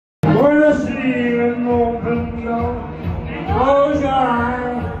When the ceiling opens up, close your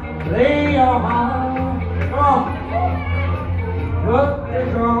eyes, lay your heart. Come on, look the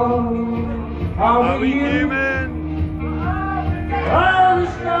girl. Are we human? Are we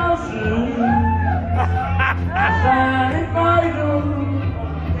spouses? Silent vital.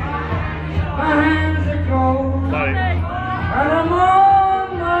 My hands are cold. And I'm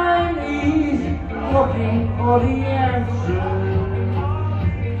on my knees looking for the answer.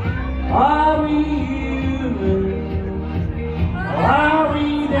 Are we human? Are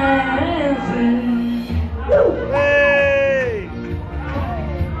we dancing? Hey!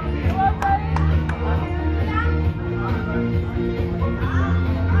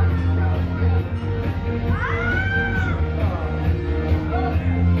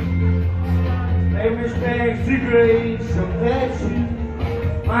 Pay respects to grace of virtue.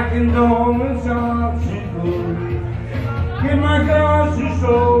 My condolence are to good. Give my God to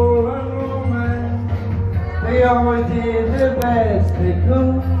soul and romance. They always did the best they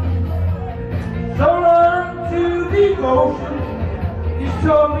could. So learn to devotion. You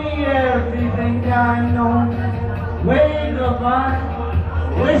told me everything I know. Wave goodbye,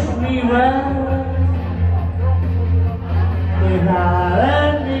 wish me well. If I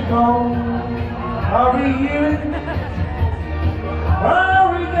let me go, are we human?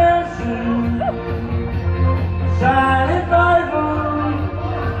 Are we dancing? Silent Bible,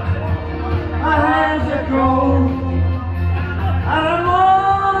 my hands are cold, and I'm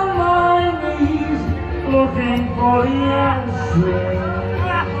on my knees looking for the answer.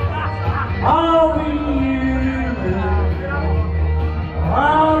 Are we human?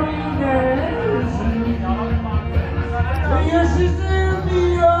 Are we dancing? Will your sister be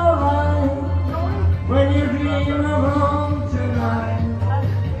alright when you dream of home tonight?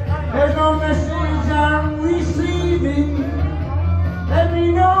 There's no message I'm receiving. Let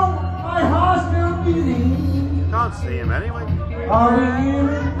me know my heart's still beating. Can't see him anyway. Are we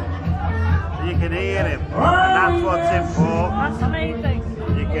human? You can hear him. And that's what's important. That's amazing.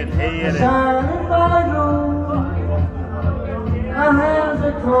 You can hear him. Silent Bible, my hands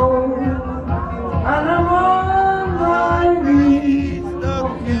are cold, and I'm on my knees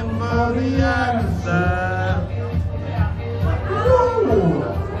Looking for the answer.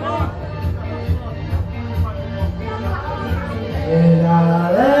 And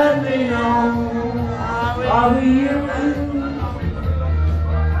let me know, are we human?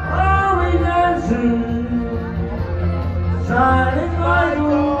 Are we dancing? Silent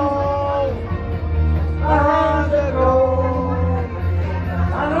Bible, my hands are cold,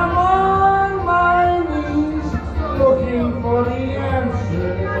 and I'm on my knees looking for the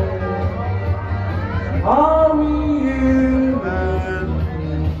answer. Are we human?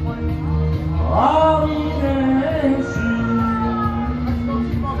 Are we dancing?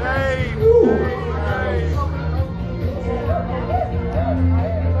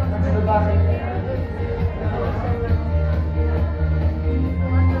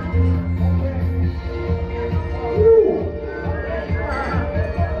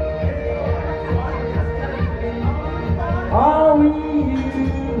 Are we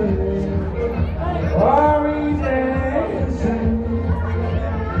human? Are we dancing?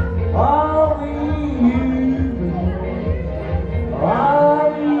 Are we human? Are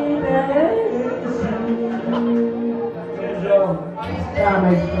we dancing?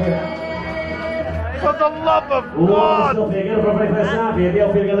 For the love of God! Go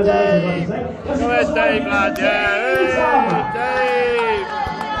ahead, Dave, lad. Yeah, Dave!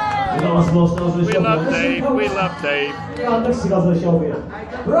 We love Dave. We love Dave.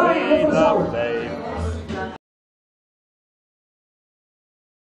 We love Dave.